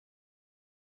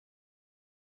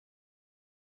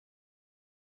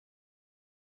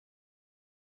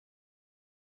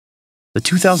The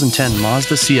 2010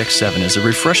 Mazda CX-7 is a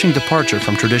refreshing departure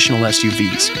from traditional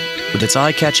SUVs. With its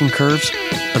eye-catching curves,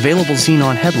 available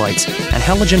xenon headlights, and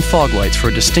halogen fog lights for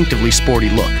a distinctively sporty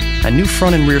look, and new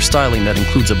front and rear styling that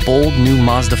includes a bold new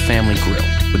Mazda family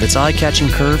grille. With its eye-catching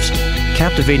curves,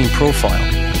 captivating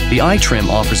profile, the I-Trim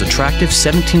offers attractive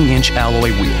 17-inch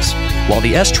alloy wheels, while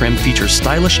the S-Trim features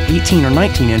stylish 18 or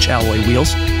 19-inch alloy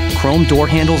wheels, chrome door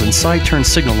handles, and side-turn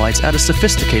signal lights add a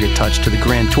sophisticated touch to the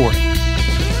Grand Touring.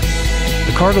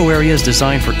 The cargo area is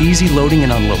designed for easy loading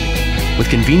and unloading, with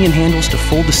convenient handles to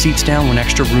fold the seats down when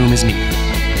extra room is needed,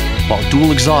 while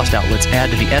dual exhaust outlets add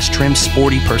to the S-Trim's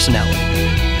sporty personality.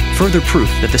 Further proof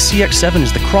that the CX-7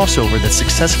 is the crossover that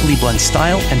successfully blends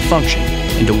style and function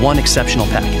into one exceptional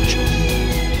package.